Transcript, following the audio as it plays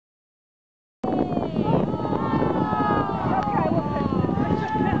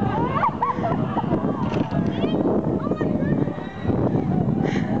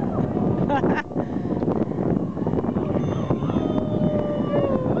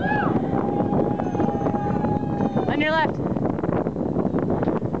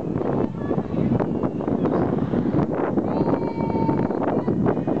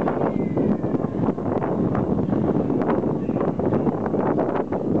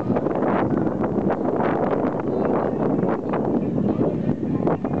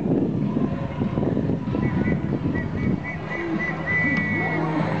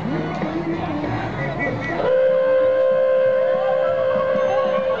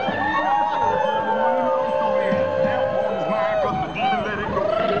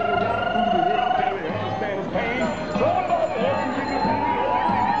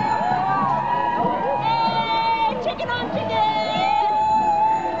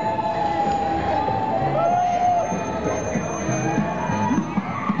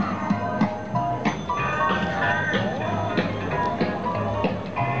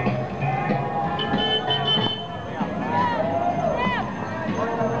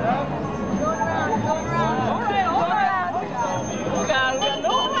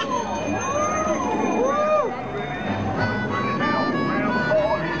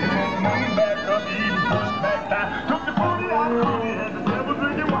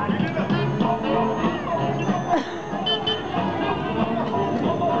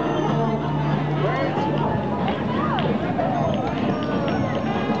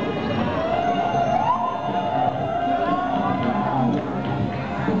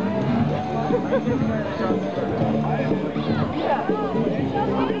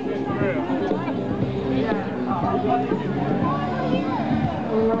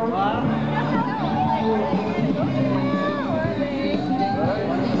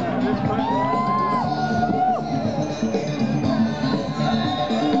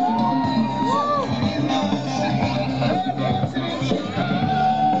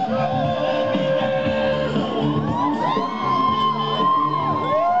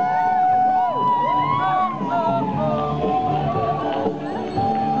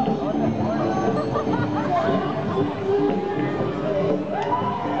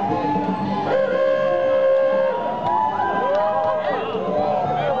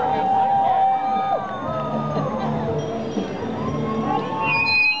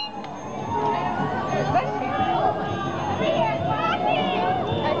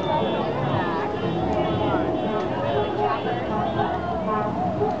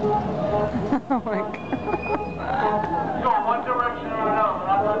Oh my God. Go one direction or another.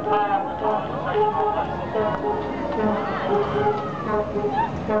 I'm not tied up with one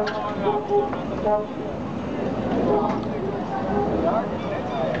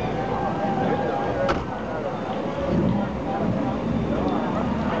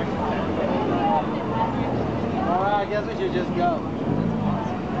Alright, I guess we should just go.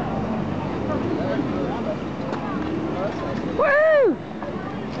 Woo!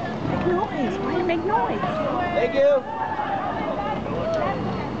 Make noise. Why do you make noise? Thank you.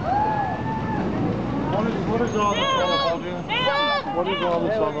 What is all this all about here? What is all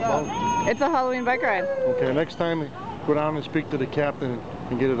this all about? It's a Halloween bike ride. Okay, next time go down and speak to the captain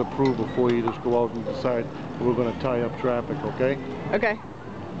and get it approved before you just go out and decide we're going to tie up traffic, okay? Okay.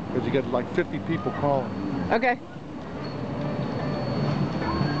 Because you get like 50 people calling. Okay.